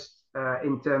first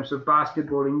in terms of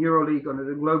basketball in EuroLeague on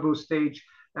the global stage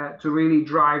to really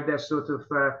drive their sort of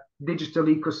digital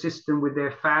ecosystem with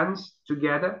their fans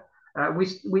together.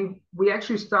 We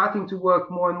actually starting to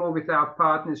work more and more with our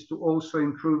partners to also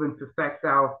improve and perfect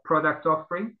our product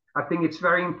offering. I think it's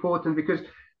very important because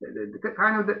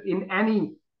in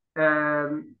any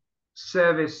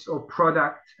service or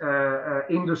product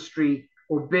industry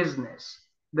or business,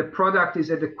 the product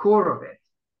is at the core of it,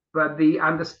 but the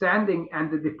understanding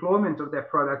and the deployment of their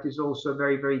product is also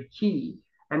very, very key.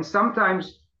 And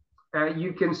sometimes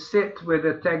you can sit with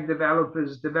the tech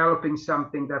developers developing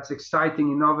something that's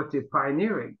exciting, innovative,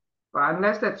 pioneering, but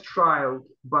unless that's trialed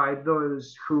by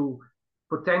those who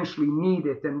potentially need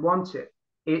it and want it,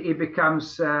 it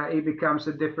becomes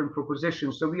a different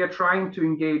proposition. So we are trying to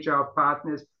engage our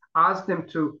partners, ask them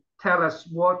to tell us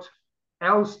what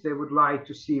else they would like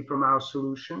to see from our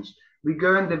solutions. We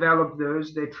go and develop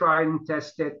those, they try and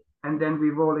test it, and then we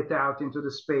roll it out into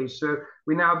the space. So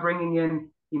we're now bringing in,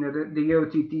 the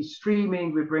OTT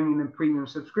streaming, we're bringing in premium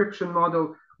subscription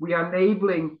model. We are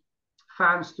enabling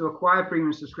fans to acquire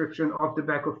premium subscription off the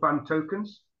back of fund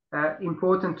tokens.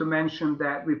 Important to mention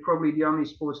that we're probably the only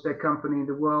sports tech company in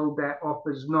the world that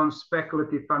offers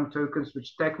non-speculative fund tokens,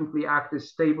 which technically act as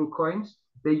stable coins.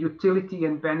 They're utility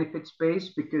and benefits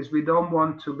based because we don't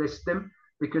want to list them,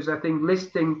 because I think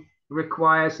listing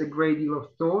requires a great deal of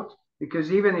thought,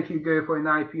 because even if you go for an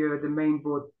IPO at the main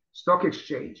board stock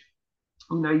exchange,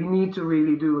 you need to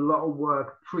really do a lot of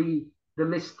work pre the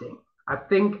listing. I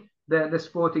think that the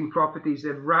sporting properties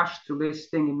have rushed to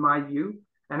listing, in my view,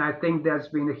 and I think there's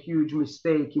been a huge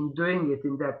mistake in doing it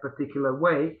in that particular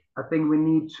way. I think we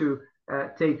need to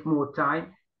take more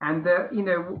time. And,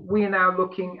 we are now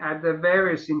looking at the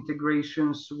various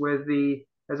integrations with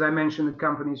as I mentioned, the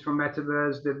companies from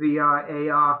Metaverse, the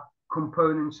VR, AR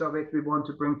components of it we want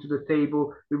to bring to the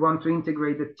table. We want to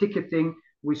integrate the ticketing.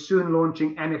 We're soon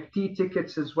launching NFT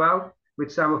tickets as well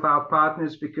with some of our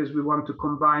partners, because we want to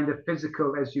combine the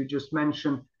physical, as you just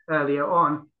mentioned earlier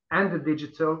on, and the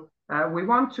digital. We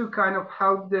want to kind of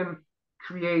help them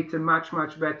create a much,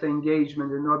 much better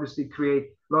engagement and obviously create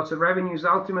lots of revenues.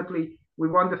 Ultimately, we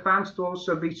want the fans to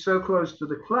also be so close to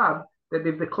the club that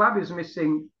if the club is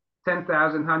missing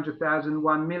 10,000, 100,000,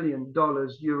 $1 million,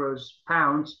 euros,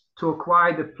 pounds to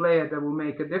acquire the player that will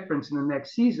make a difference in the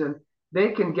next season,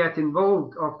 they can get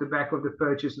involved off the back of the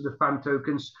purchase of the fund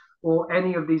tokens or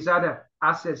any of these other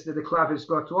assets that the club has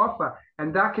got to offer.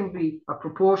 And that can be a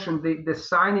proportion, the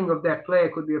signing of that player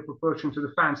could be a proportion to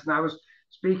the fans. And I was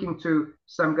speaking to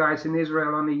some guys in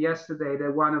Israel only yesterday.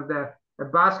 They're one of the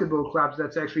basketball clubs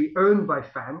that's actually owned by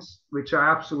fans, which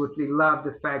I absolutely love,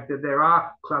 the fact that there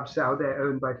are clubs out there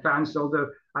owned by fans,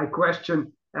 although I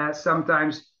question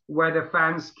sometimes whether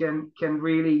fans can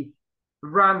really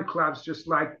run clubs just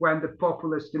like when the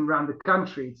populace can run the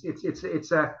country.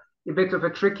 It's a bit of a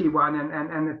tricky one,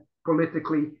 and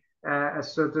politically a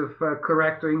sort of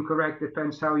correct or incorrect,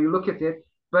 depends how you look at it.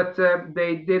 But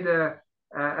they did a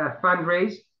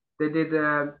fundraise, they did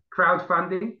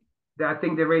crowdfunding. I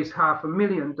think they raised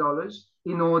 $500,000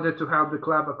 in order to help the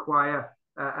club acquire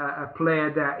a player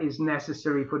that is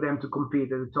necessary for them to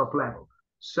compete at the top level.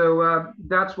 So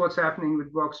that's what's happening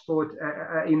with Block Sport.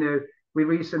 We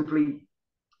recently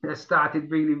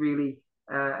started really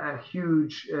a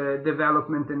huge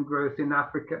development and growth in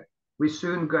Africa. We're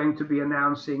soon going to be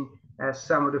announcing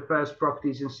some of the first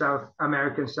properties in South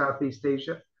America and Southeast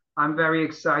Asia. I'm very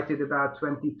excited about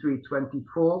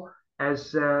 23-24.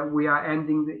 As we are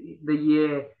ending the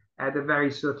year at a very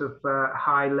sort of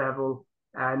high level,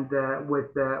 and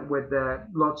with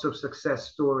lots of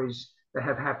success stories that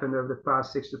have happened over the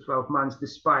past 6 to 12 months,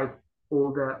 despite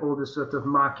all the sort of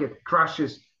market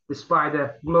crashes, despite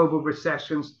the global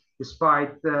recessions,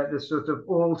 despite the sort of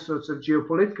all sorts of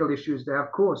geopolitical issues that,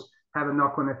 of course, have a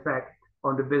knock-on effect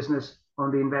on the business, on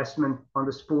the investment, on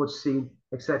the sports scene,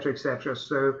 etc., etc.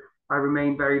 So I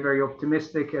remain very, very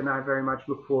optimistic, and I very much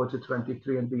look forward to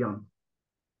 23 and beyond.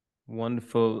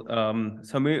 Wonderful.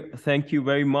 Sameer, thank you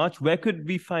very much. Where could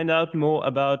we find out more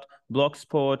about Block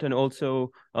Sport and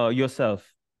also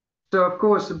yourself? So, of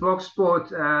course, Block Sport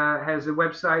has a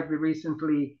website. We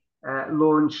recently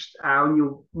launched our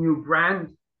new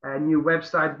brand, a new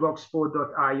website,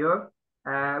 blocksport.io.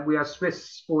 We are a Swiss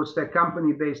sports tech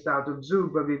company based out of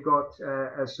Zug, but we've got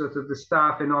sort of the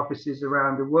staff and offices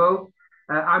around the world.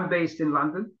 I'm based in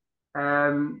London.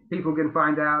 People can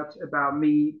find out about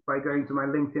me by going to my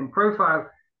LinkedIn profile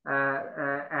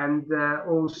and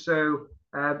also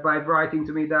by writing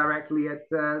to me directly at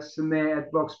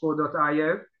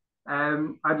sameer@blocksport.io.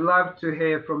 I'd love to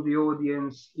hear from the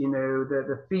audience,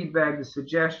 the feedback, the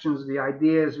suggestions, the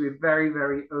ideas. We're very,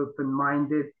 very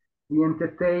open-minded. We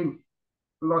entertain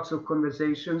lots of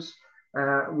conversations.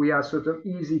 We are sort of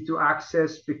easy to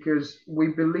access because we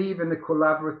believe in the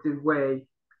collaborative way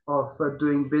of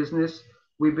doing business.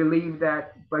 We believe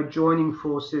that by joining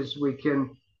forces, we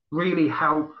can really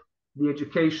help the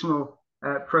educational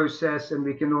process, and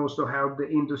we can also help the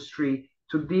industry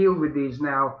to deal with these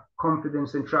now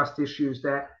confidence and trust issues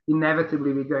that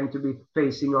inevitably we're going to be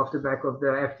facing off the back of the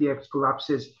FTX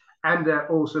collapses and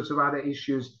all sorts of other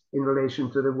issues in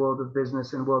relation to the world of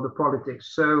business and world of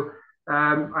politics. So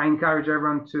I encourage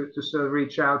everyone to sort of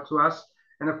reach out to us.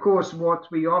 And of course, what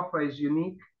we offer is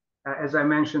unique. As I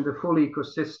mentioned, the full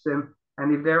ecosystem.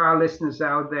 And if there are listeners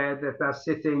out there that are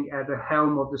sitting at the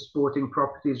helm of the sporting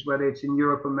properties, whether it's in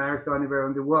Europe, America, anywhere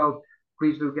in the world,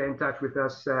 please do get in touch with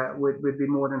us. We'd be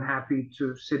more than happy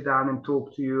to sit down and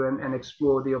talk to you and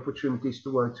explore the opportunities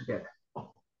to work together.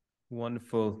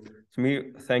 Wonderful.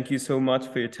 Sameer, thank you so much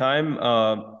for your time.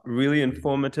 Really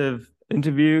informative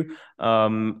interview.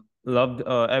 Loved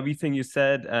everything you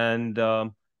said, and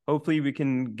hopefully we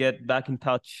can get back in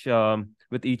touch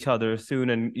with each other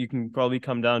soon, and you can probably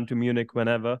come down to Munich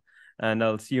whenever, and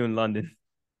I'll see you in London.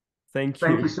 Thank you.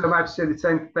 Thank you so much, Sid.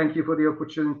 Thank you for the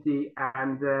opportunity,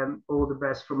 and all the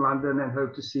best from London, and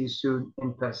hope to see you soon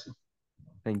in person.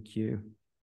 Thank you.